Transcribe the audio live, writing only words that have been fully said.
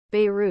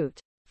Beirut.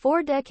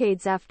 4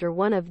 decades after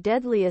one of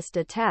deadliest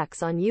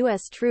attacks on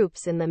U.S.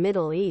 troops in the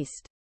Middle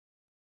East.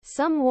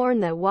 Some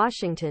warn that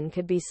Washington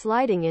could be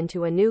sliding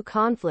into a new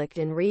conflict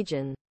in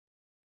region.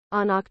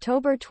 On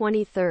October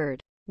 23,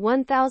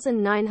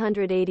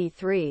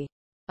 1983,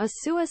 a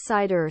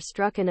suicider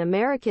struck an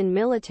American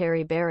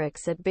military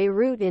barracks at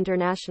Beirut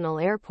International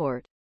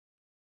Airport,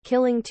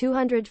 killing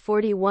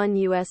 241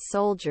 U.S.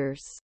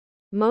 soldiers,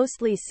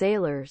 mostly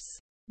sailors.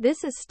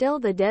 This is still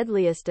the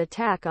deadliest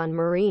attack on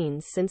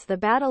Marines since the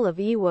Battle of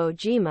Iwo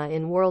Jima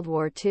in World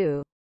War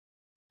II.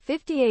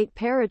 58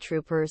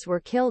 paratroopers were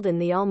killed in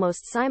the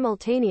almost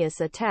simultaneous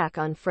attack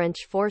on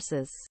French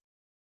forces.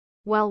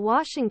 While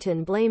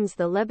Washington blames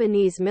the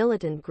Lebanese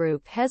militant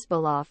group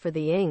Hezbollah for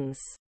the INGs,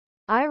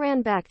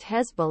 Iran-backed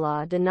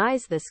Hezbollah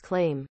denies this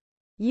claim.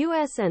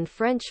 U.S. and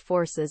French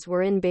forces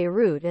were in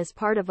Beirut as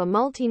part of a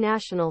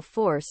multinational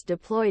force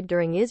deployed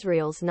during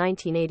Israel's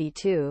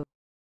 1982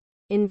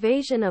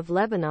 invasion of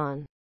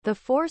Lebanon. The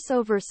force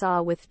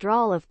oversaw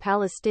withdrawal of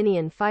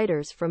Palestinian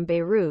fighters from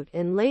Beirut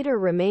and later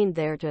remained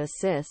there to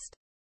assist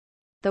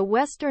the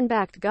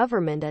Western-backed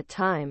government at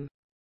time.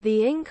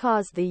 The ING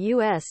caused the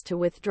U.S. to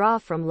withdraw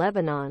from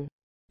Lebanon.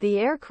 The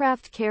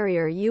aircraft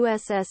carrier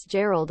USS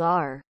Gerald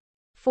R.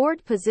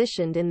 Ford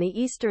positioned in the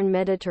eastern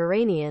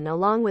Mediterranean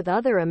along with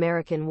other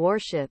American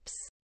warships.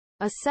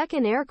 A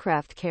second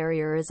aircraft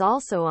carrier is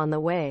also on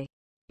the way,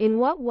 in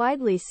what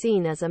widely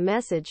seen as a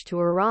message to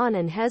Iran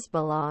and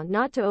Hezbollah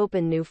not to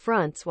open new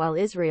fronts while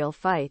Israel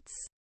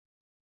fights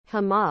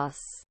Hamas.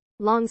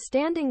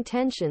 Long-standing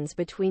tensions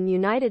between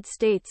United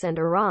States and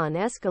Iran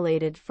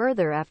escalated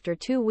further after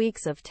 2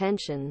 weeks of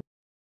tension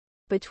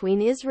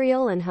between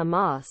Israel and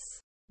Hamas,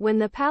 when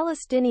the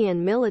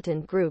Palestinian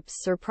militant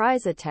group's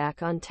surprise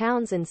attack on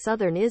towns in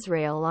southern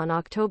Israel on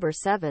October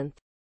 7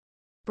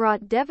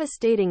 brought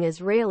devastating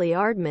Israeli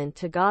armament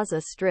to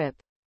Gaza Strip.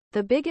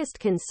 The biggest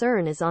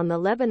concern is on the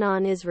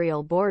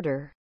Lebanon-Israel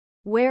border,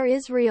 where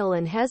Israel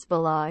and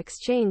Hezbollah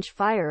exchange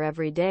fire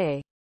every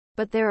day.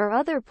 But there are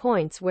other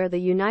points where the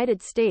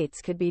United States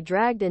could be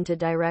dragged into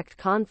direct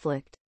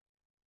conflict.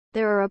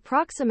 There are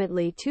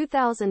approximately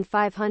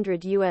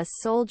 2,500 U.S.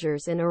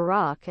 soldiers in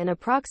Iraq and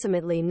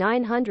approximately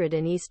 900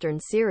 in eastern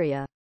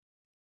Syria,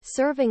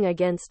 serving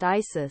against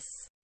ISIS.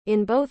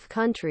 In both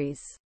countries,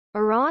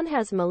 Iran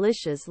has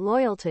militias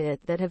loyal to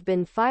it that have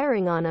been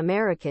firing on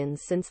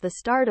Americans since the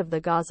start of the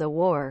Gaza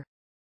war.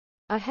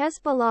 A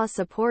Hezbollah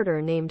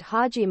supporter named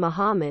Haji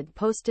Muhammad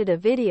posted a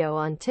video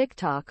on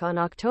TikTok on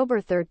October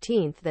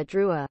 13 that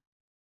drew a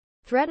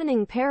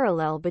threatening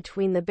parallel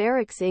between the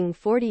barracks ING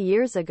 40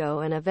 years ago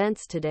and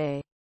events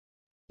today.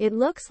 It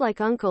looks like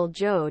Uncle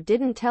Joe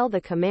didn't tell the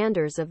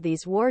commanders of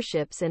these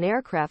warships and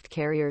aircraft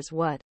carriers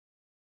what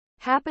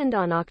happened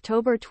on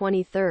October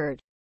 23,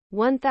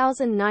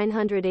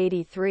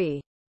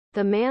 1983.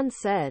 The man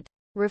said,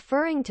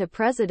 referring to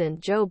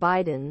President Joe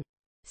Biden,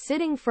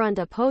 sitting front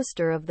a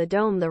poster of the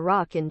Dome the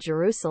Rock in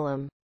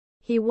Jerusalem.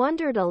 He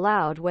wondered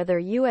aloud whether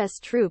U.S.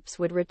 troops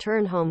would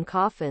return home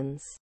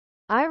coffins.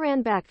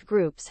 Iran-backed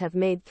groups have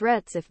made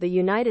threats if the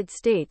United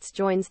States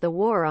joins the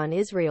war on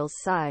Israel's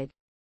side.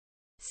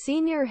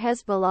 Senior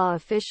Hezbollah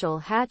official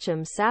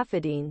Hacham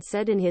Safadine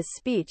said in his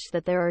speech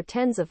that there are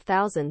tens of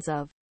thousands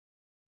of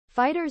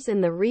fighters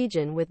in the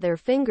region with their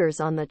fingers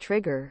on the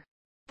trigger.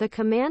 The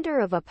commander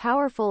of a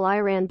powerful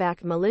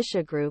Iran-backed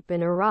militia group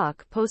in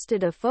Iraq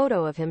posted a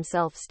photo of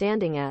himself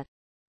standing at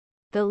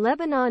the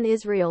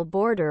Lebanon-Israel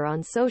border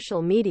on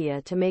social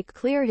media to make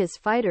clear his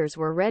fighters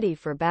were ready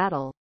for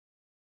battle.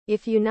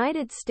 If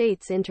United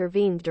States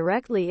intervened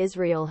directly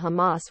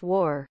Israel-Hamas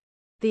war,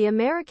 the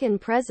American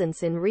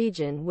presence in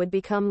region would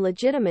become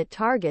legitimate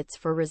targets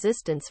for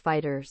resistance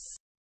fighters,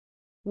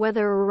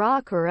 whether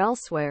Iraq or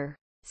elsewhere,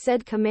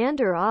 said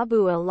Commander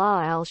Abu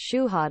Allah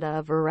al-Shuhada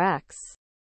of Iraq's